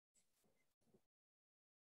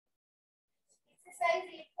exercise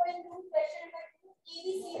 8.2 question number 2.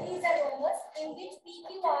 ABCD is a rhombus in which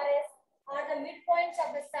PQRS are the midpoints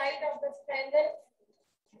of the side of the triangle,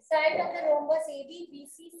 side of the rhombus AB,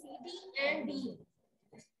 BC, CD and D.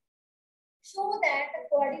 Show that the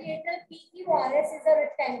quadrilateral PQRS is a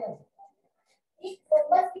rectangle. एक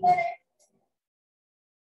rhombus given है.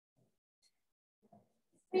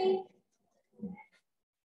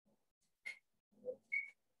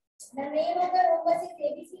 The name of the rhombus is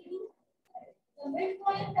ABCD. The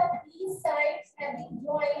midpoint of these sides have been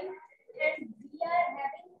joined and we are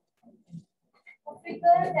having a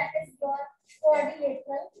figure that is your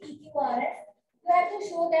quadrilateral PQRS. You have to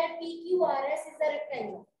show that PQRS is a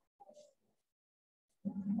rectangle.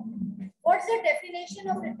 What's the definition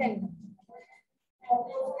of rectangle?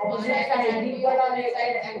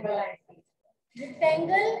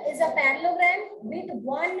 Rectangle is a parallelogram with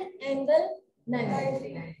one angle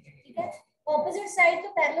 90. ठीक है? Opposite side तो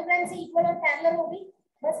parallelogram से equal और parallel होगी.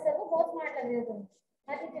 बस करो, बहुत smart लग रहे हो तुम.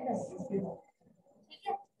 हाँ ठीक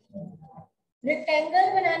है. Rectangle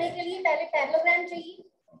बनाने के लिए पहले parallelogram चाहिए.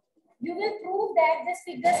 You will prove that this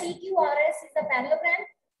figure PQRS is a parallelogram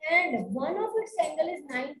and one of its angle is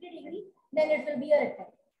 90 degree. Then it will be a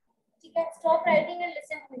rectangle. ठीक है? Stop writing and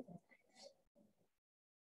listen to me.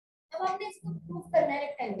 अब आपने इसको प्रूफ करना है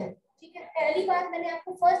rectangle. ठीक है, पहली बात मैंने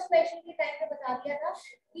आपको फर्स्ट क्वेश्चन के टाइम पे बता दिया था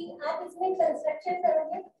कि आप इसमें कंस्ट्रक्शन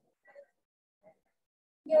करोगे.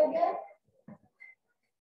 ये हो गया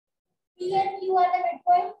P and Q are the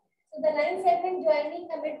midpoint. So the line segment joining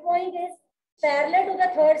the midpoint is parallel to the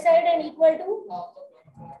third side and equal to.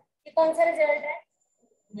 ये कौन सा रिजल्ट है?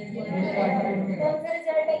 कौन सा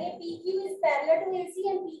रिजल्ट है? ये PQ is parallel to AC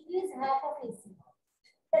and PQ is half of AC.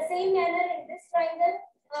 The same manner in this triangle.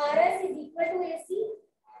 RS is equal to AC,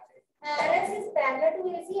 RS is parallel to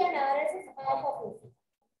AC and RS is half of AC.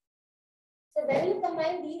 So when you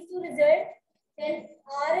combine these two results, then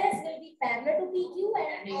RS will be parallel to PQ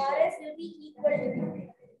and RS will be equal to PQ.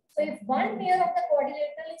 So if one pair of the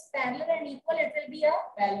quadrilateral is parallel and equal, it will be a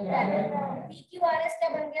parallel. PQ RS क्या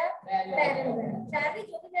बन गया? Parallel. Charlie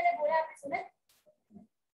जो भी मैंने बोला आपने सुना?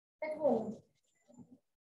 सच बोलो.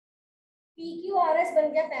 PQRS बन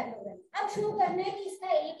गया पैरेलल. अब शो करना है कि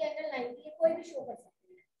इसका एक एंगल 90 है. कोई भी शो कर सकते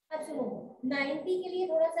हैं. अब सुनो, 90 के लिए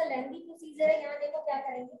थोड़ा सा लेंथी प्रोसीजर है. यहाँ देखो क्या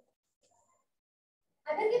करेंगे.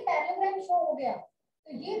 अगर ये पैरेललोग्राम शो हो गया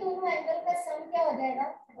तो ये दोनों एंगल का सम क्या हो जाएगा?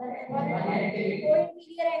 180. दो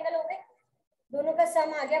इंटीरियर एंगल हो गए, दोनों का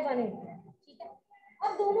सम आ गया 180. ठीक है.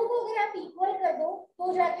 अब दोनों को अगर आप इक्वल कर दो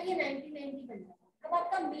तो जाके ये 90 बन जाएगा. अब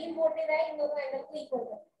आपका मेन मोटिव है इन दोनों एंगल को इक्वल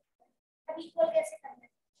करना. अब इक्वल कैसे करना है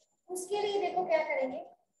उसके लिए देखो क्या करेंगे.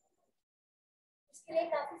 इसके लिए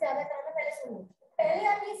काफी ज्यादा काम है. पहले सुनो. पहले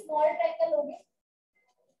आप ये स्मॉल ट्रायंगल लोगे.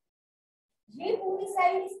 ये पूरी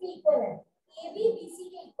साइड इसकी इक्वल है. AB BC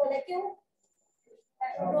के इक्वल है. क्यों?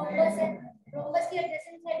 रोम्बस है. रोम्बस की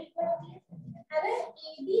एडजेसेंट साइड इक्वल होती है. अगर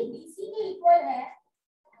AB BC के इक्वल है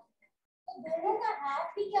तो दोनों का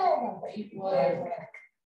हाफ भी क्या होगा? इक्वल.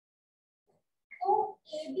 तो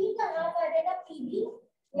AB का हाफ आ जाएगा PB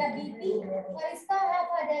या BP और इसका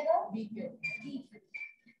हाफ आ जाएगा BQ.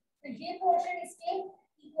 तो ये पोर्शन इसके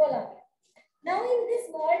इक्वल आ गया. Now in this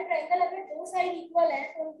small triangle अगर दो साइड इक्वल है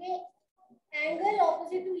तो उनके angle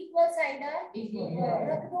opposite two equal side are equal.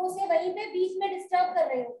 रख दो से वहीं पे बीच में डिस्टर्ब कर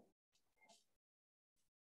रहे हो.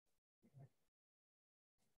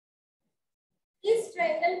 इस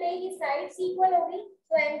ट्रायंगल में ये साइड्स इक्वल होगी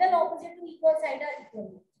तो angle opposite two equal side are equal.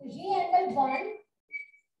 तो ये एंगल 1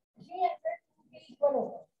 ये एंगल 2 के इक्वल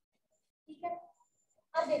होगा. ठीक है.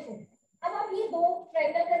 अब देखो, अब आप ये दो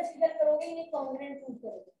ट्रायंगल कंसीडर करोगे, इन्हें कॉन्ग्रुएंट प्रूव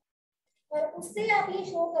करोगे और उससे आप ये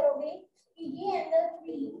शो करोगे कि ये एंगल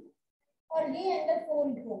 3 और ये एंगल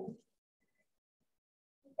 4 इक्वल.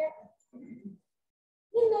 ठीक है.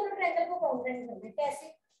 इन दोनों ट्रायंगल को कॉन्ग्रुएंट करना है. कैसे?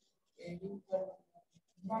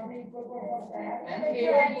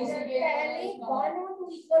 पहले 1 और 2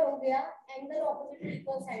 इक्वल हो गया. Angle opposite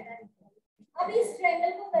equal side are equal. अब इस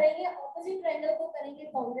ट्रायंगल को करेंगे, ऑपोजिट ट्रायंगल को करेंगे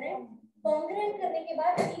कॉन्ग्रुएंट. कॉन्ग्रुएंट करने के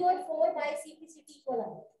बाद 3 और 4 बाय CPCT इक्वल आ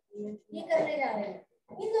गया. ये करने जा रहे हैं.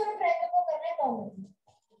 इन दोनों ट्रायंगल को करना है कॉन्ग्रुएंट.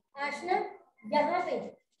 आशना यहाँ पे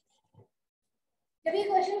जब ये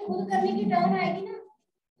क्वेश्चन खुद करने की टर्न आएगी ना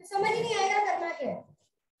तो समझ ही नहीं आएगा करना क्या है.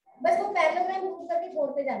 बस वो पैरेललोग्राम खुद करके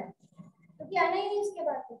छोड़ते जाना क्योंकि आना ही नहीं उसके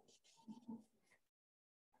बाद. तो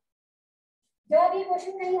जब आप ये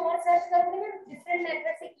क्वेश्चन कहीं और सर्च करोगे ना, डिफरेंट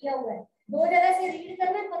मेथड से किया हुआ है, दो जगह से रीड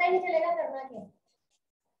करना, पता ही नहीं चलेगा करना क्या है.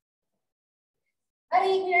 हर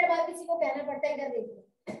 1 मिनट बाद किसी को कहना पड़ता है इधर देखो.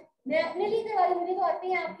 मैं अपने लिए करवा रही हूँ, मुझे तो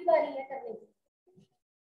आती है, आपकी बारी है करने की.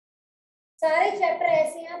 सारे चैप्टर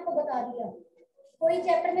ऐसे हैं, आपको बता दिया. कोई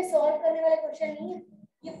चैप्टर में सॉल्व करने वाले क्वेश्चन नहीं है.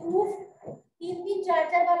 ये प्रूफ 3-3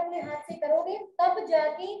 4-4 बार अपने हाथ से करोगे तब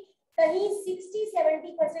जाके कहीं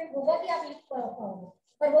 60-70% होगा कि आप लिख पाओगे,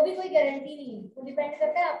 पर वो भी कोई गारंटी नहीं है, वो डिपेंड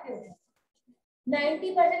करता है आपके ऊपर।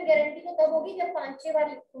 90% गारंटी तो तब होगी जब 5-6 बार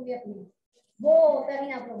लिखोगे अपनी, वो होता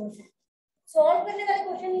नहीं आप लोगों से। सॉल्व करने वाले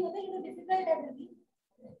क्वेश्चन नहीं होते, ये तो डिफिकल्ट है फिर भी।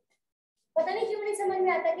 पता नहीं क्यों नहीं समझ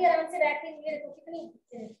में आता कि आराम से बैठ के ये देखो कितनी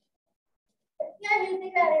क्या हिलते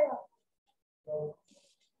जा रहे हो आप।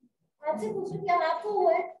 आपसे पूछो क्या आपको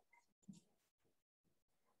हुआ है?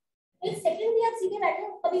 एक सेकंड भी आप सीधे बैठे हो,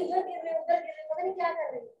 कभी इधर गिर रहे हो उधर गिर रहे हो, पता नहीं क्या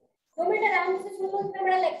कर रहे हो। 2 मिनट आराम से सुन लो, इतना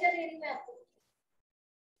बड़ा लेक्चर दे रही हूँ मैं आपको।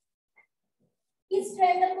 इस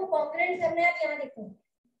ट्रायंगल को कॉन्ग्रुएंट करना है, आप यहाँ देखो।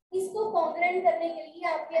 इसको कॉन्ग्रुएंट करने के लिए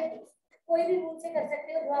आप ये कोई भी रूल से कर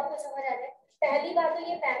सकते हो जो आपको समझ आ जाए। पहली बात तो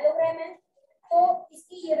ये पैरेललोग्राम है, तो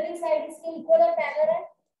इसकी ये वाली साइड इसके इक्वल और पैरेलल है,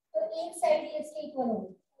 तो एक साइड ये इसके इक्वल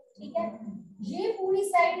होगी, ठीक है। ये पूरी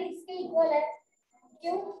साइड इसके इक्वल है,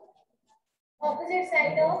 क्यों? ऑपोजिट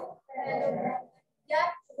साइड ऑफ पैरेललोग्राम या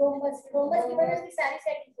रोम्बस, रोम्बस की वजह से सारी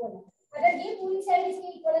साइड इक्वल है। अगर ये पूरी साइड इसके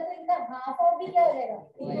इक्वल है तो इनका हाफ ऑफ भी क्या हो जाएगा?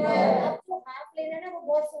 आपको हाफ लेना है ना, वो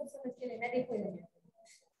बहुत सोच समझ के लेना है। देखो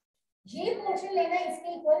ये पोर्शन लेना है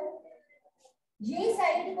इसके इक्वल, ये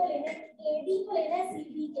साइड को लेना है एडी को लेना है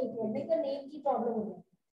सीडी के इक्वल, नहीं तो नेम की प्रॉब्लम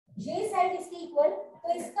होगी। ये साइड इसके इक्वल,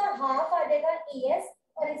 तो इसका हाफ आ जाएगा एएस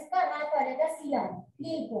और इसका हाफ आ जाएगा सीआर,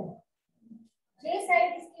 ये इक्वल। ये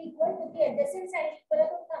साइड इसके इक्वल, क्योंकि एडजेसेंट साइड इक्वल है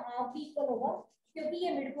तो उसका हाफ भी इक्वल होगा, क्योंकि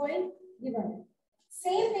ये मिड पॉइंट गिवन है।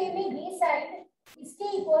 सेम वे में ये साइड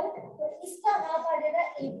इसके इक्वल, तो इसका हाफ आ जाएगा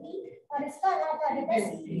एपी और इसका हाफ आ जाएगा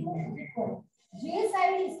सीडी इक्वल। ये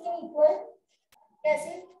साइड इसके इक्वल, कैसे?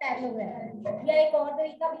 पैरेललोग्राम। या एक और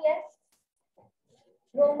तरीका भी है,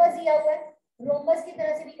 रोम्बस दिया हुआ है, रोम्बस की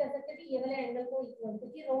तरह से भी कर सकते हो कि ये वाले एंगल को इक्वल,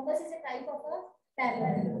 क्योंकि rhombus is a type of a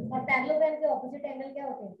parallelogram, और पैरेललोग्राम के ऑपोजिट एंगल क्या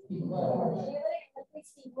होते हैं? ये वाले एंगल को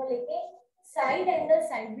इसके इक्वल लेके साइड एंगल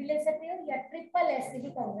साइड भी ले सकते हो, या ट्रिपल एस से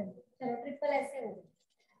भी कॉन्ग्रुएंट। चलो ट्रिपल एस से हो गया।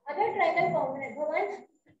 अगर ट्रायंगल कॉन्ग्रुएंट, भगवान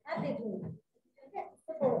आप देख लो, ठीक है,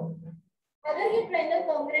 तो छोड़ो। अगर ये ट्रायंगल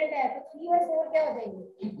कॉन्ग्रुएंट है तो 3 और 4 क्या हो जाएंगे?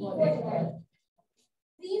 इक्वल।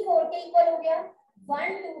 3 4 के इक्वल हो गया,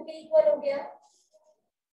 1 2 के इक्वल हो गया।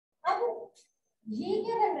 अब ये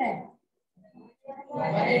क्या बन रहा है?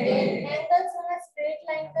 180 angles on a straight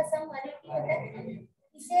line का सम 180 होता है।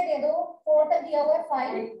 इसे दे दो 4 तक दिया हुआ है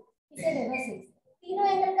 5, इसे दे दो 6। तीनों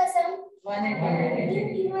एंगल का सम 180,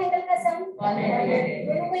 तीनों एंगल का सम 180।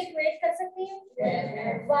 दोनों को इक्वेट कर सकते हैं।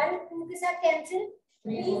 1 2 के साथ कैंसिल,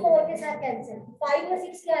 3 4 के साथ कैंसिल, 5 और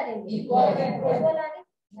 6 क्या आ जाएंगे? इक्वल आ गए।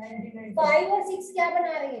 5 और 6 क्या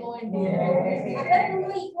बना रहे हैं? अगर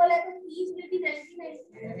दोनों इक्वल है तो ईच विल बी 90।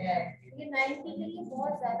 ये 90 के लिए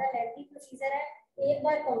बहुत ज्यादा लेंथी प्रोसीजर है। एक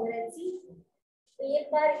बार कॉन्ग्रुएंसी, एक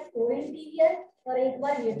बार कोइंटीरियर और एक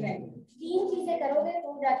बार ये ट्रायंगल, 3 चीजें करोगे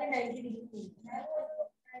तो जाके 90 डिग्री।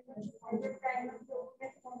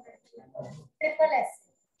 ट्रिपल एस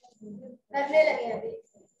करने लगे अभी।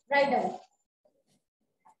 राइट डाउन,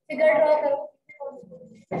 फिगर ड्रॉ करो।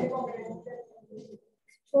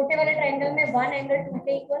 छोटे वाले ट्रायंगल में 1 एंगल 2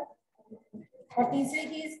 के इक्वल, और तीसरी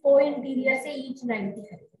चीज को इंटीरियर से ईच 90।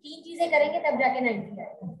 3 चीजें करेंगे तब जाके 90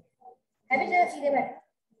 आएगा। है भी जरा सीधे बैठ।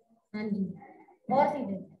 हाँ जी, और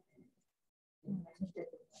सीधे।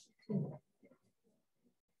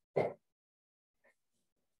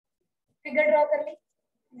 फिगर ड्रॉ कर ली,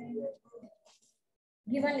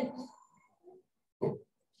 गिवन लिखो।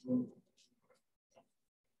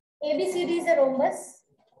 ABCD is a rhombus.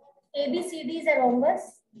 ABCD is a rhombus.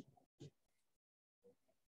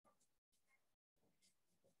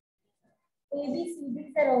 ABCD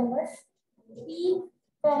is a rhombus. P,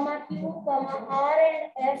 Q, R and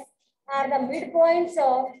S are the midpoints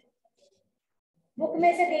of. Book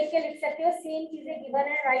में से देख के लिख सकते हो, सेम चीजें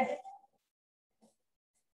गिवन है, right.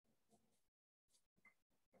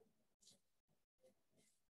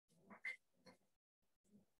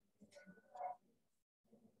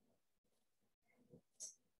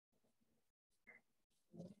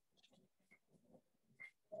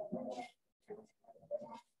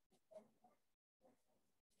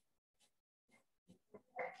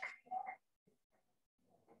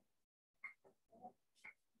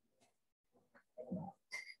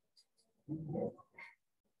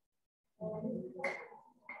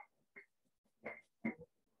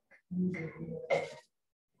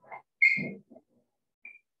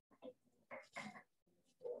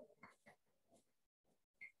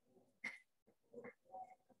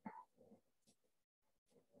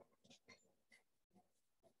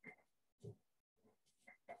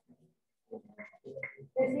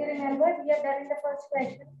 Remember we have done in the first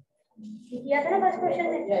question. किया था ना फर्स्ट क्वेश्चन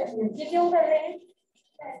में। ये क्यों कर रहे हैं?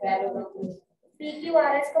 पी क्यू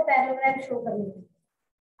आर एस को पैरेललोग्राम शो करने के लिए।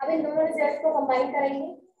 अब इन दोनों रिजल्ट को कंबाइन करेंगे,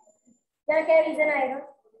 क्या क्या रीजन आएगा?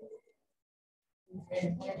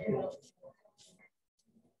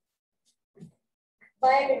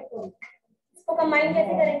 बाय बिल्कुल, इसको कंबाइन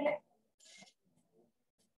कैसे करेंगे?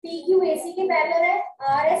 पी क्यू एसी के पैरेलल है,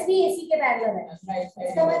 आर एस भी एसी के पैरेलल है,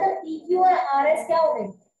 इसका मतलब पी क्यू और आर एस क्या हो गए?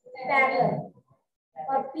 पैरेलल,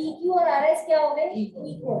 और पी क्यू और आर एस क्या हो गए?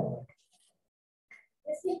 Equal.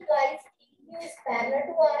 This implies PQ is parallel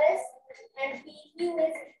to RS and PQ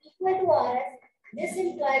is equal to RS. This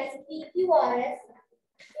implies PQRS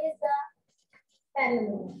is the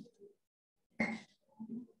parallelogram.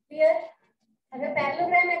 Clear? अगर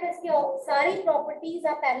पैरेललोग्राम है तो इसकी सारी प्रॉपर्टीज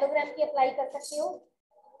आप पैरेललोग्राम की अप्लाई कर सकते हो,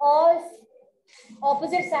 और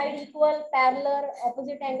opposite side equal, parallel,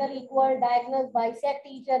 opposite angle equal, diagonal bisect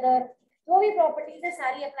each other, जो भी प्रॉपर्टीज है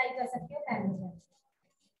सारी अप्लाई कर सकते हो पैरेललोग्राम।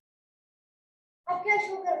 अब क्या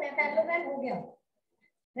शो करना है? पैरेललोग्राम हो गया।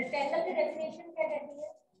 रेक्टेंगल की डेफिनेशन क्या कहती है?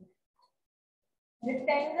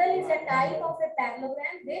 Rectangle is a type of a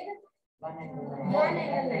parallelogram with one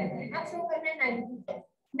angle 90। अब शो करना है 90।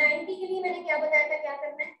 90 के लिए मैंने क्या बताया था, क्या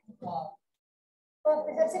करना है? तो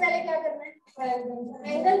सबसे पहले क्या करना है?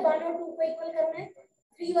 एंगल 1 और 2 को इक्वल करना है,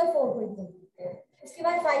 3 और 4 को इक्वल, उसके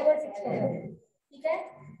बाद 5 और 6 करना है। ठीक है,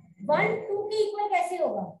 1 2 के इक्वल कैसे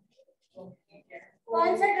होगा?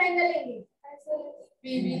 कौन सा ट्रायंगल लेंगे?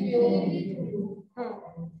 हाँ,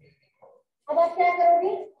 अब आप क्या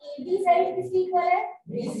करोगे? AB साइड किसकी इक्वल है?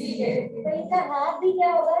 BC के। तो इसका हाफ भी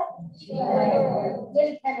क्या होगा? ये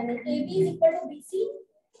लिखा है मैंने, AB is equal to BC,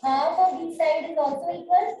 half of B side is also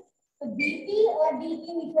equal, तो BP और DQ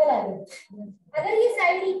इक्वल आ गए। अगर ये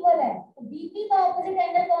साइड इक्वल है तो BP का ऑपोजिट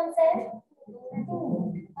एंगल कौन सा है? 2,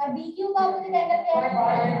 और BQ का ऑपोजिट एंगल क्या है?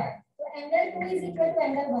 तो angle 2 is equal to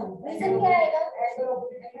angle 1। Reason क्या आएगा?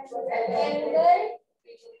 Angle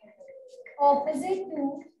opposite to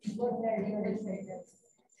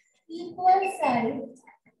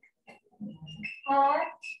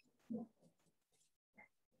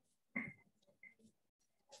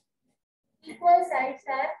equal sides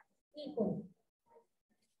are equal.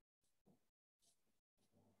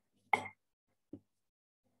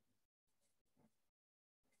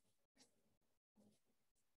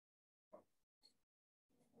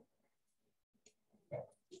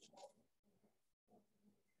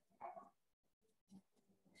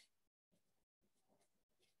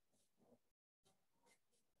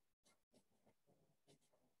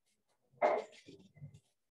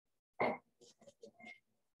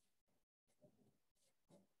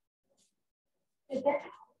 ठीक है,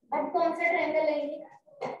 अब कौन सा ट्रायंगल लेंगे?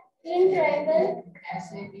 In triangle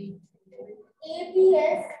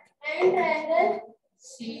APS and triangle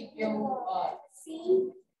CQR।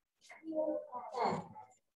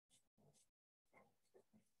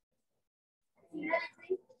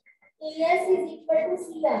 AS is equal to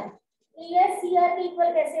CR। AS CR के इक्वल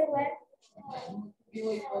कैसे हुआ है?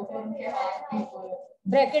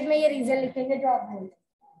 ब्रैकेट में ये रीजन लिखेंगे जो आप बोल।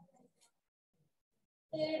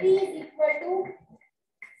 AD is equal to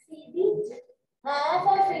CD, half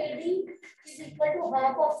of AD is equal to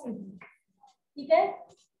half of CD। ठीक है,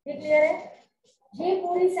 ये क्लियर है? ये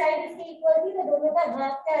पूरी साइड इसके इक्वल थी तो दोनों का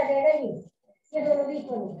हाफ क्या आ जाएगा? ये दोनों भी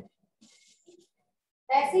इक्वल होंगे।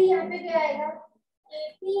 ऐसे ही यहाँ पे क्या आएगा?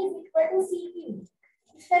 AP is equal to CQ,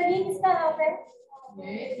 इसका ये किसका हाफ है?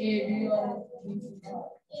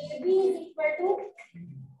 AB is equal to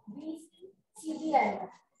BC, CD आएगा।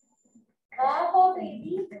 half of AD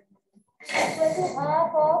equal to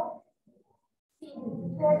half of CD,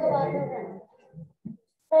 तो बाद में करना।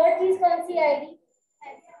 थर्ड चीज कौन सी आएगी?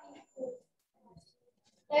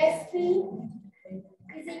 SP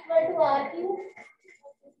is equal to RQ,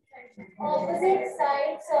 opposite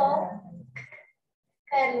sides of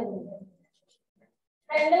parallelogram।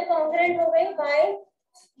 Triangle congruent हो गई बाय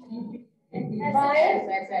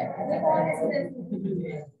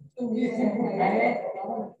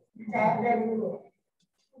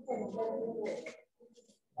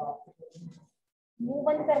मुंह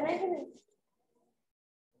बंद करना है कि नहीं?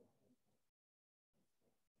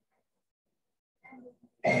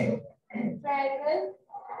 Triangle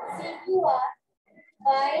CQR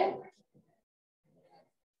by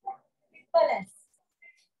triple S.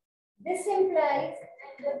 This implies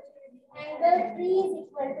angle 3 is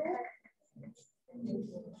equal to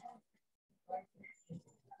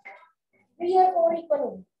 3 और 4 इक्वल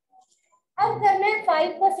होगी। अब करना है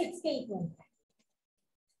 5 को 6 के इक्वल।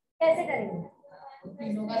 कैसे करेंगे?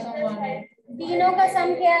 तीनों का सम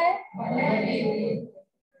क्या है?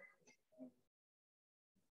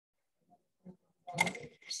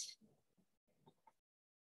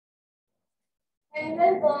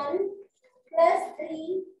 Angle 1 plus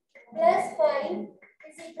 3 plus 5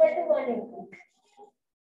 is equal to 180.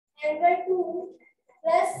 Angle 2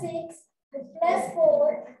 plus 6 plus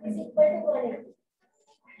 4 is equal to 180.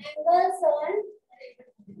 Angles on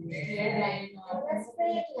a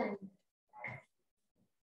straight line.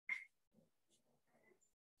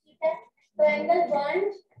 ठीक है, तो एंगल 1,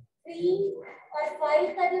 3 और 5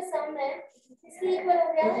 का जो सम है इसके इक्वल हो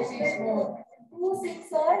गया 2,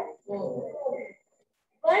 6 और 4।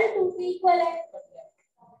 1, 2 के इक्वल है,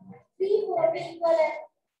 3, 4 के इक्वल है,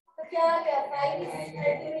 तो क्या आ गया 5 इज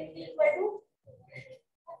अल्टीमेटली इक्वल टू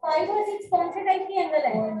 5 और 6 कौन से टाइप की एंगल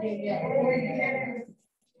है?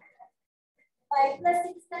 5 plus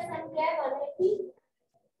 6 का सम क्या है 180।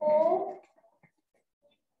 4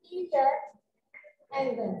 metre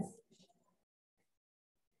angles.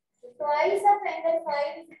 Twice of angle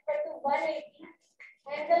 5 is equal to 180.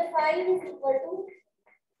 Angle 5 is equal to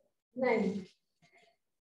 90.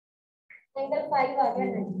 Angle 5 आ गया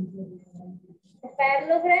 90. A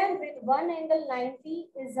parallelogram with one angle 90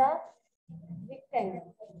 is a rectangle.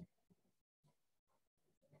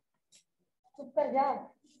 चुप कर जा.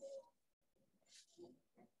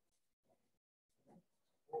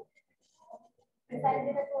 सारी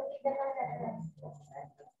जगह छोड़ के इधर कहाँ जाता है?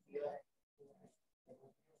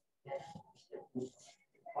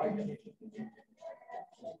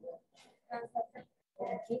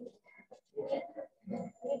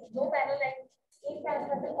 दो पैरेलल लाइन, एक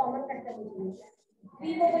ट्रांसवर्सल कॉमन कट कर दीजिए। बी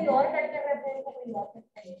को कोई और कट कर रहा है, फोर को कोई और कट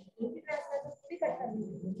कर रहा है, एक ही ट्रांसवर्सल भी कट कर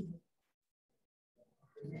दीजिए।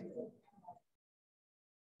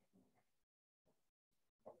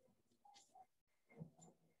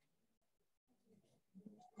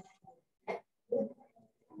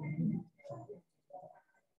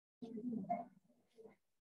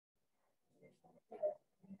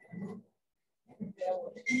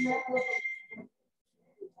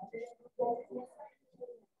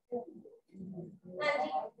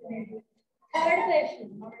 थर्ड क्वेश्चन,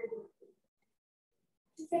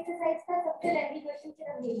 इस एक्सरसाइज का सबसे लेंथी क्वेश्चन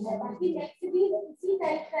सिर्फ यही है, बाकी नेक्स्ट भी इसी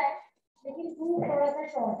टाइप का है लेकिन प्रूफ थोड़ा सा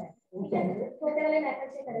शॉर्ट है, ठीक है? छोटे वाले मेथड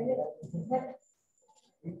से करेंगे।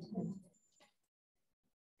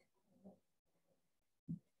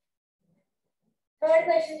 थर्ड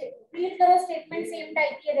क्वेश्चन रीड करो, स्टेटमेंट सेम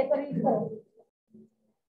टाइप की है, देखो रीड करो।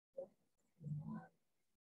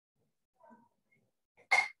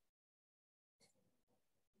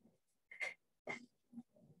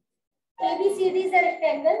 ABCD is a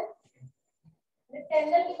rectangle.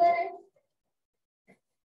 Rectangle given है.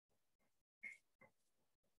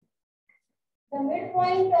 The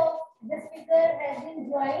midpoint of this figure has been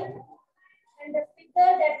joined, and the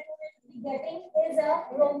figure that you will be getting is a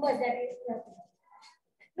rhombus. That is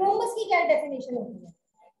rhombus की क्या definition होती है?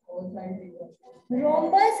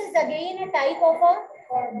 Rhombus is again a type of a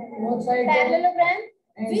parallelogram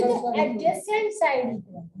with adjacent side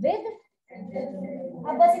equal. With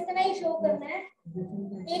अब बस इतना ही show करना है।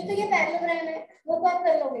 एक तो ये पैरेललोग्राम है, वो तो आप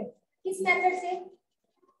कर लोगे किस मेथड से?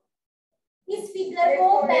 इस फिगर को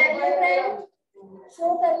पैरेललोग्राम शो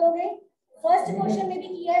कर लोगे। फर्स्ट क्वेश्चन में भी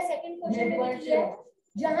किया है, सेकंड क्वेश्चन में भी किया है।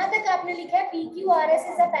 जहां तक आपने लिखा है PQRS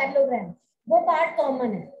इज अ पैरेललोग्राम, वो पार्ट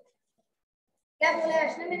कॉमन है। क्या बोला है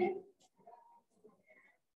अर्चना?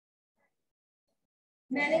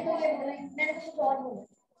 मैंने तो ये बोला, मैंने तो कुछ और बोला।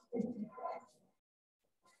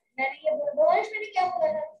 मैंने ये बोला, मैंने क्या बोला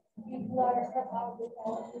था? ये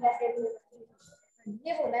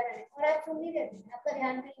बोला है मैंने, और आप सुन नहीं रहे, आपका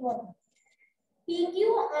ध्यान नहीं हुआ।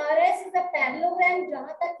 PQRS इज अ पैरेललोग्राम,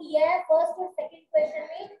 जहां तक किया है फर्स्ट और सेकंड क्वेश्चन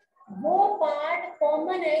में, वो पार्ट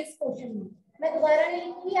कॉमन है इस क्वेश्चन में। मैं दोबारा नहीं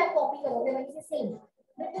लिखूंगी, आप कॉपी करोगे वहीं से, सेम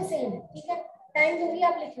बिल्कुल सेम, ठीक है? टाइम दूंगी,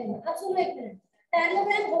 आप लिख लेना। अब सुनो एक मिनट,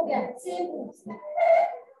 पैरेललोग्राम हो गया सेम रूप से।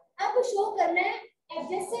 अब शो करना है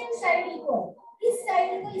एडजेसेंट साइड इक्वल, इस साइड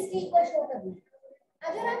को इसके इक्वल शो करना है।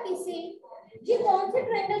 अगर आप इसे, ये कौन से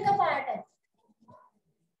ट्रायंगल का पार्ट है?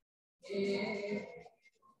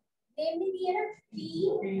 नेम भी दिए ना,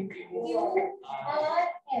 PQRS।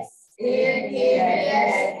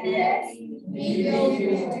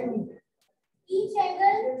 ईच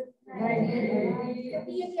एंगल,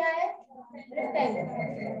 क्योंकि ये क्या है? रेक्टेंगल।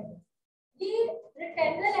 ये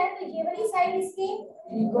रेक्टेंगल है तो ये वाली साइड इसके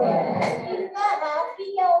इक्वल है, इनका हाफ भी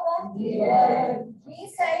क्या होगा? ये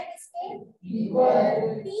साइड इसके इक्वल।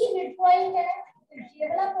 P मिड पॉइंट है, ये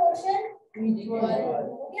वाला पोर्शन इक्वल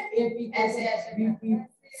हो गया। ऐसे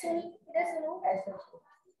सुनो, इधर सुनो,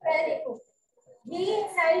 पहले देखो, ये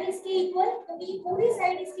साइड इसकी इक्वल, क्योंकि ये पूरी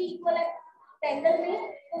साइड इसकी इक्वल है ट्रायंगल में,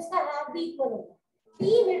 तो उसका हाफ भी इक्वल होगा। P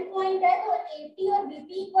मिड पॉइंट है तो AP और BP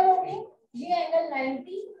इक्वल होंगे। ये एंगल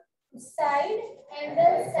 90, साइड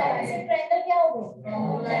एंगल साइड से ट्रायंगल क्या होगा?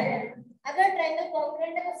 अगर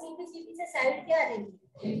सीपी से साइड क्या आ जाएगी?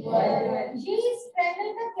 ये इस ट्रायंगल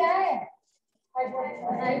का क्या है?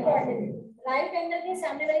 हाइपोटेन्यूज। राइट एंगल के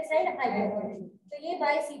सामने वाली साइड हाइपोटेन्यूज, तो ये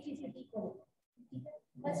बाय सीपी सीटी करो। ठीक है,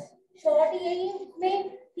 बस शॉर्ट यही है। इसमें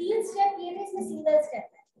 3 स्टेप किए थे, इसमें सिंगल स्टेप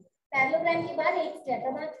है। पैरेललोग्राम के बाद 1 स्टेप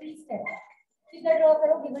है, वहां 3 स्टेप है। फिगर ड्रॉ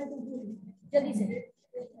करो गिवन टू जल्दी से।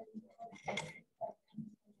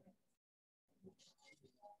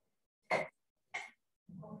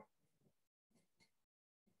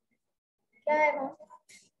 क्या है वहां?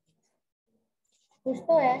 कुछ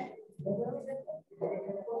तो है।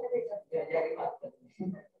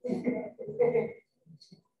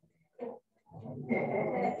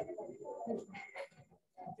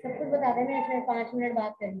 सब कुछ बता देना, इसमें 5 मिनट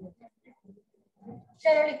बात करेंगे।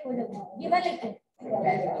 चलो लिखो जल्दी, गिवन लिखो।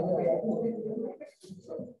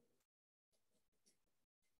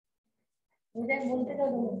 मुझे बोलते तो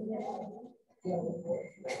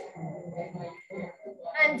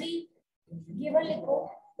हाँ जी, गिवन लिखो।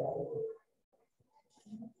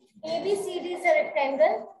 ABCD is a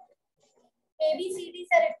rectangle. ABCD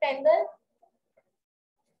is a rectangle.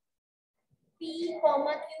 P, Q,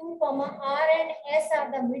 R and S are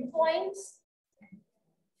the midpoints.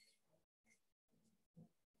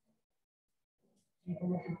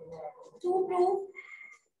 To prove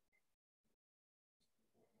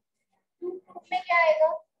में क्या आएगा?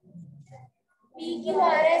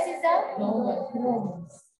 PQRS is a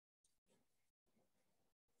rhombus.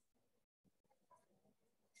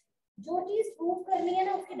 जो चीज प्रूव करनी है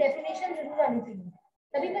ना, उसकी डेफिनेशन जरूर आनी चाहिए,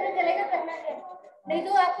 तभी पता चलेगा करना क्या। नहीं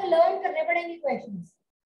तो आपको लर्न करने पड़ेंगे क्वेश्चंस।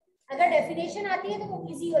 अगर डेफिनेशन आती है तो वो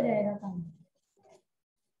इजी हो जाएगा काम।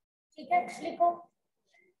 ठीक है, लिखो।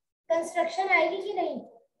 कंस्ट्रक्शन आएगी कि नहीं?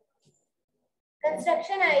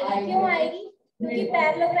 कंस्ट्रक्शन आएगी। क्यों आएगी? क्योंकि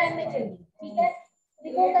पैरेललोग्राम में चाहिए। ठीक है,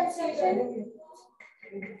 लिखो construction.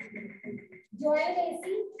 Join AC,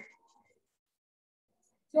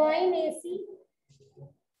 join AC।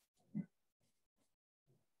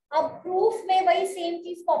 अब प्रूफ में वही सेम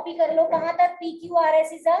चीज कॉपी कर लो। कहां तक?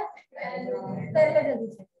 PQRS इज अ, कर लो जल्दी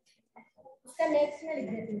से। इसका नेक्स्ट में लिख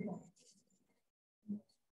देती हूँ।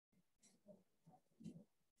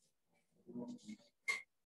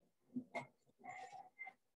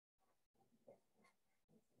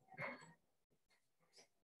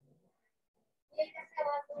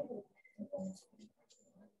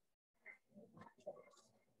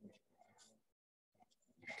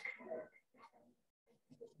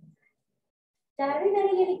 चार भी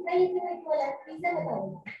मैंने ये लिखा है, क्यों इक्वल है? प्लीज बताओ।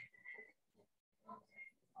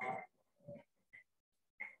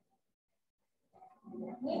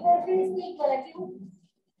 ये पोर्शन इसकी इक्वल है, क्यों?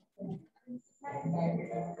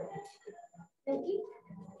 क्योंकि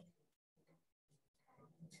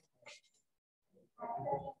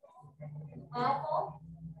हाफ ऑफ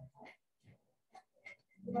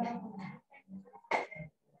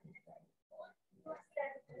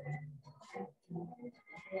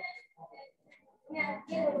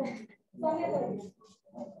ये बोलो, सौम्य बोलो।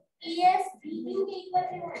 ES BQ के इक्वल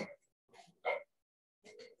क्यों है?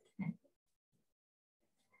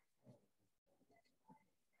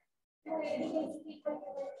 तो AD के इक्वल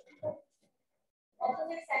क्यों है?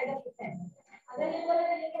 Opposite side of the set. अगर ये बोला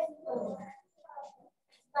तो ये कैसे इक्वल होगा?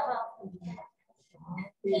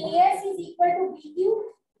 AS is equal to BQ,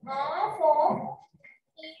 half of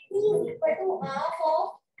AD is equal to half of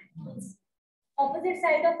opposite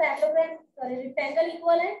side of parallelogram, sorry rectangle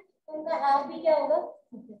equal है, तो उनका हाफ भी क्या होगा?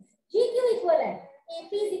 ये क्यों इक्वल है?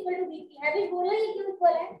 AP is equal to BP। Heavy बोला ये क्यों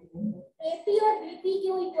इक्वल है? AP और BP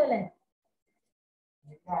क्यों इक्वल है?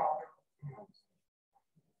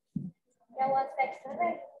 क्या हुआ? स्पेक्स कर रहा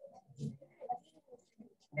है?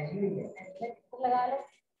 लगा लो,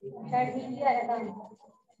 शायद BP आ जाता।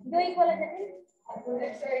 जो इक्वल है P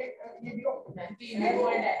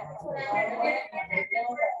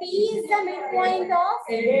is the midpoint of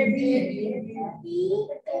AB. P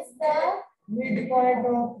is the midpoint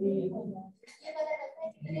of A. ये पता चलता है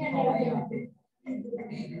कितने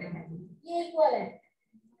ये इक्वल है।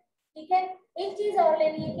 ठीक है, एक चीज और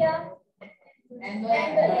लेनी है, क्या? Angle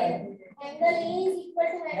A। Angle A is equal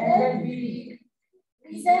to angle B।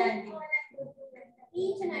 Reason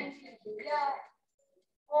each 90 degree. Yeah,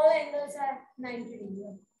 all angles are 90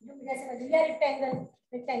 degree. जो कैसे बता? ये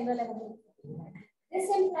rectangle है वो। This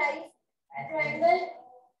implies a triangle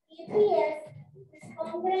APS is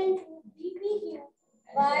congruent to BPQ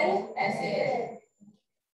by SAS.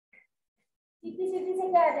 CPCT से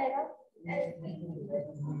क्या आ जाएगा?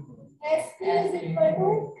 SP is equal to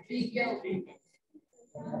PQ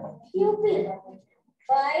QP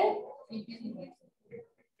by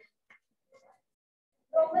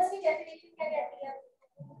rhombus की डेफिनेशन क्या कहती है?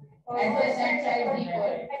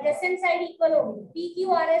 एडजेसेंट साइड इक्वल होगी, पी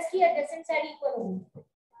क्यू आर एस की एडजेसेंट साइड इक्वल होगी,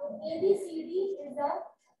 तो A B C D is a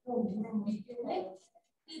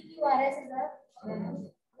P Q R S is a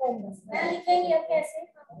rhombus. मैं लिखेंगे अब कैसे,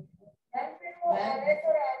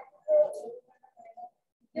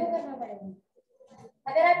 क्यों करना पड़ेगा,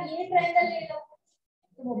 अगर आप ये ट्रायंगल ले लो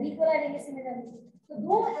तो वो भी इक्वल आ जाएंगे सिमिलरली। तो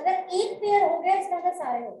दो अगर एक पेयर हो गया इसका मतलब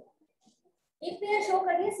सारे हो, एक पेयर शो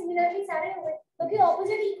कर दिया सिमिलरली सारे हो गए, क्योंकि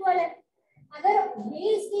ऑपोजिट इक्वल है। अगर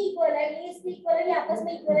ये इसके इक्वल है, ये इसके इक्वल है, ये आपस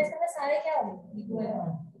में इक्वल है, इसका मतलब सारे क्या होंगे इक्वल।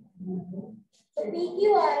 तो P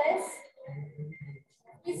Q R S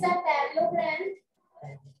is a parallelogram,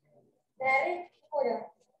 direct हो जाए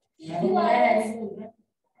P Q R S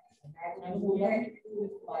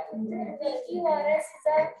PQRS is a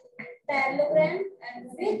parallelogram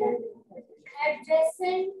with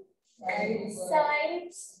adjacent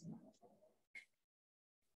sides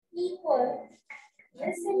equal.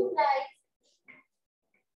 This implies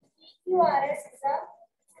PQRS is a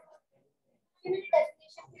unit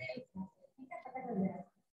definition.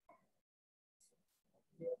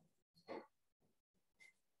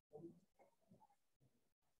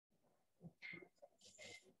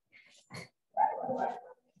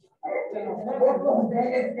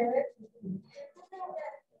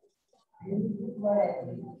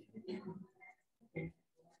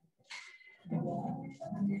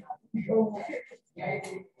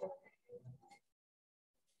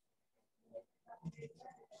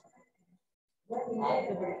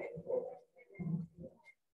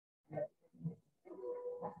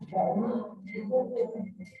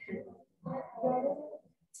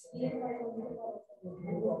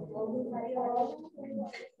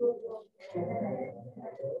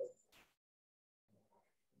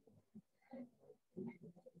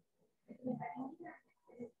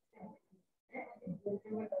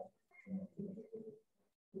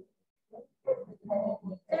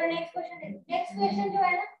 Next question जो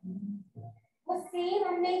है ना वो सेम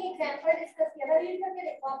हमने एक example discuss किया था, रीड करके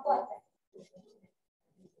देखो आपको आता है।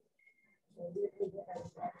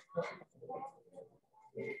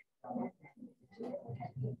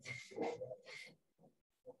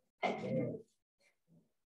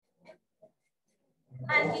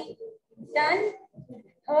 हाँ जी done,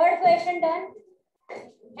 third question done.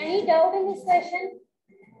 Any doubt in this question?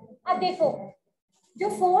 अब देखो जो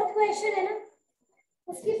फोर्थ क्वेश्चन है ना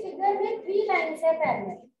उसकी फिगर में 3 लाइंस है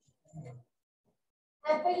पैरेलल,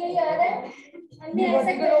 आपको ये याद है हमने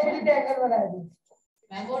ऐसे क्वेश्चन ट्रायंगल बनाया था,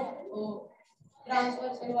 मैं वो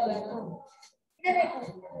ट्रांसवर्सल वाला है ना, इधर देखो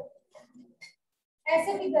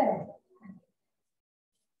ऐसे फिगर है,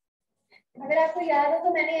 अगर आपको याद हो तो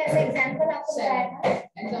मैंने ऐसा एग्जांपल आपको बताया था।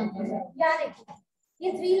 एग्जांपल याद देखो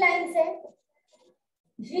ये 3 लाइंस है,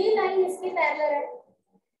 ये लाइन इसके पैरेलल है,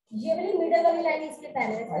 ये वाली मिडिल वाली लाइन इसके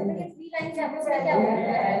पैरेलल है, तो ये 3 लाइंस आपको पता क्या होगा,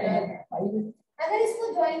 अगर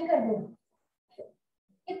इसको ज्वाइन कर दो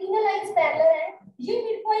ये तीनों लाइंस पैरेलल है, ये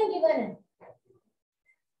मिड पॉइंट गिवन है,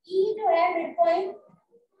 ई जो है मिड पॉइंट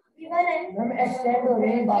गिवन है, हम एक्सटेंड हो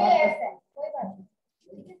रहे हैं बाहर तक, है कोई बात नहीं,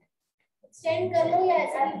 ठीक है एक्सटेंड कर लो या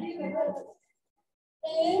ऐसे भी कर लो,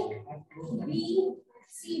 A B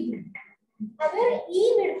C D, अगर E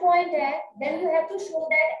मिड पॉइंट है then you have to show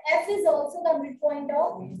that F is also the midpoint of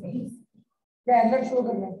B। Parallel show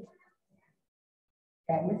करना है,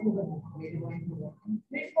 पैरेलल शो करना है,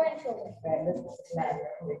 मिड पॉइंट शो करना है,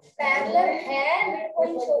 पैरेलल है मिड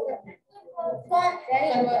पॉइंट शो करना है, कौन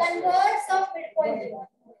कन्वर्स ऑफ मिड पॉइंट।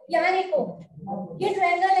 यहाँ देखो ये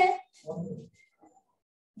ट्रायंगल है,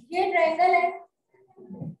 ये ट्रायंगल है,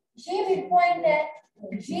 ये मिड पॉइंट है,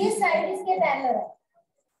 ये साइड इसके पैरेलल है,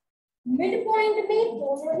 मिड पॉइंट में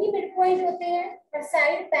दोनों ही मिड पॉइंट होते हैं और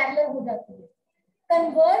साइड पैरेलल हो जाती है।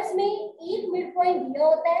 कन्वर्स में एक मिड पॉइंट दिया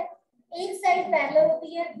होता है, एक साइड पैरेलल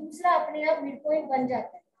होती है, दूसरा अपने आप मिड पॉइंट बन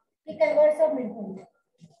जाता है, ये कन्वर्स ऑफ मिड पॉइंट,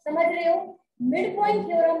 समझ रहे हो। मिड पॉइंट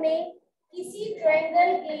थ्योरम में किसी ट्रायंगल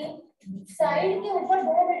के साइड के ऊपर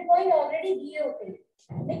 2 मिड पॉइंट ऑलरेडी दिए होते हैं,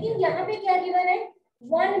 लेकिन यहाँ पे क्या गिवन है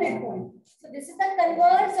 1 mid point, so this is the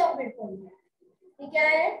converse of mid point. ये क्या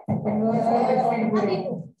है अब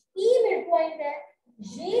देखो ई मिड पॉइंट है,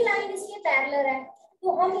 ये लाइन इसके पैरेलल है,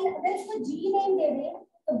 तो हम अगर इसको जी नेम दे दें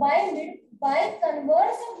तो by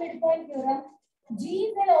converse of mid point theorem ji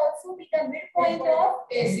will also be the mid point of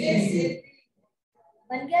AC,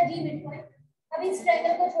 बन गया जी मिड पॉइंट। अब इस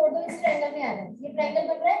ट्रायंगल को छोड़ दो, इस ट्रायंगल में आ जाए, ये ट्रायंगल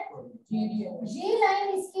बन रहा है, ये लाइन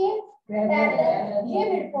इसके पैरेलल, ये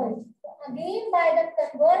mid point, again by the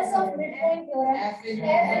converse of mid point theorem F is the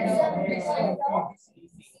midpoint of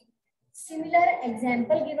similar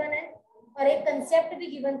example given है और एक कंसेप्ट भी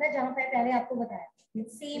गिवन था जहां पे पहले आपको बताया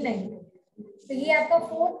सेम है। तो ये आपका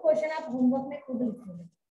फोर्थ क्वेश्चन आप होमवर्क में खुद लिखोगे,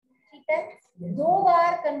 है, 2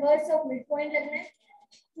 बार कन्वर्स ऑफ मिड पॉइंट लगना है.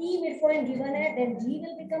 E mid point given है, then G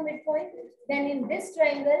will become mid point. Then in this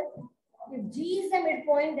triangle, if G is the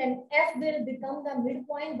midpoint, then F will become the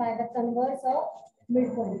midpoint by the converse of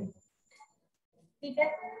midpoint. ठीक है,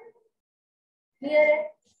 clear है.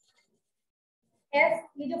 F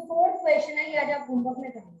ये जो fourth question है ये आज आप होमवर्क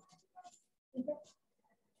में करेंगे. ठीक है,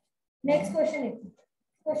 नेक्स्ट क्वेश्चन है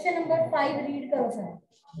क्वेश्चन नंबर 5. रीड करो सर,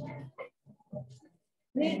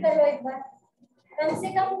 रीड कर लो एक बार, कम से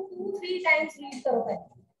कम 2-3 टाइम्स रीड करो पहले.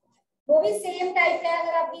 वो भी सेम टाइप का.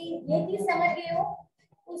 अगर आप ये चीज समझ गए हो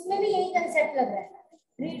उसमें भी यही कंसेप्ट लग रहा है.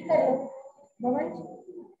 रीड कर लो भवन,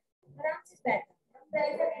 आराम से बैठ.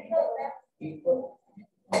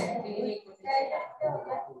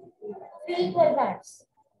 3 equal parts.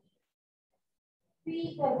 3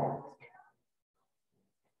 equal parts.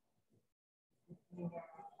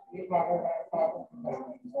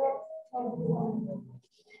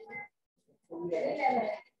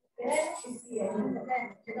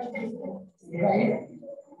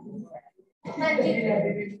 हाँ जी,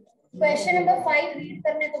 क्वेश्चन नंबर 5 रीड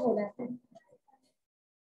करने को बोला है.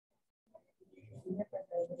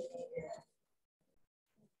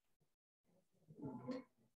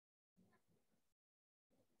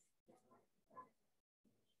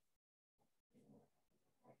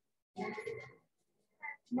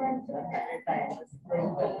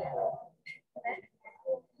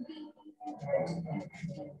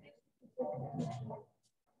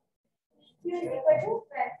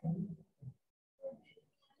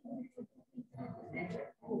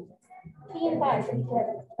 तीन पार्ट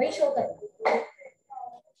वही शो कर.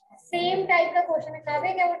 सेम टाइप का क्वेश्चन है.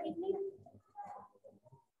 काव्य क्या वो ठीक नहीं?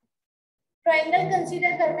 ट्रायंगल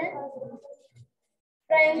कंसीडर करना है.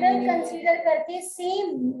 ट्रायंगल कंसीडर करके सेम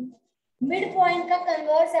मिड पॉइंट का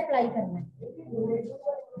कन्वर्स अप्लाई करना है.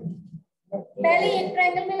 पहले एक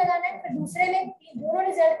ट्रायंगल में लगाना है, फिर दूसरे में दोनों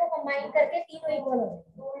रिजल्ट को कंबाइन करके तीनों इक्वल हो जाए.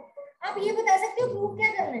 आप ये बता सकते हो प्रूफ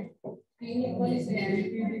क्या करना है? BP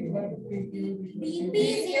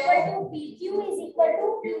is equal to PQ is equal to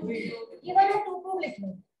given और टू प्रूफ लिख लो.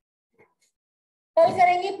 कल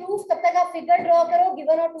करेंगे प्रूफ, तब तक आप फिगर ड्रॉ करो,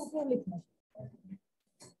 गिवन और टू प्रूफ लिख लो.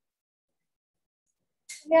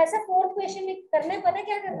 ऐसा फोर्थ क्वेश्चन करना है. पता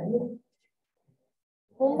क्या करना है?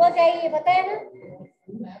 होमवर्क है ये, पता है ना?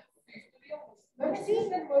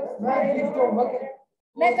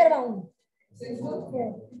 मैं करवाऊंगी.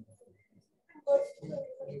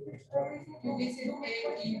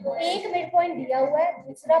 एक मिड पॉइंट दिया हुआ है,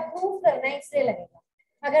 दूसरा प्रूफ करना है, इससे लगेगा.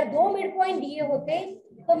 अगर 2 मिड पॉइंट दिए होते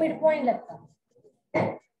तो मिड पॉइंट लगता.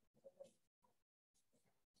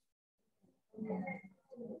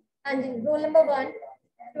 हाँ जी, roll number 1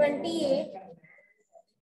 28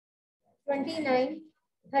 29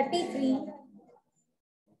 33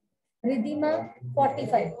 Ridhima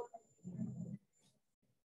 45.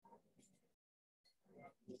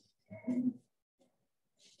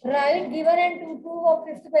 Write given and to prove of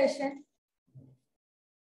fifth question.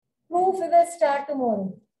 Proof we will start tomorrow.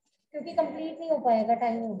 क्योंकि कंप्लीट नहीं हो पाएगा,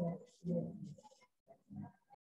 टाइम हो गया.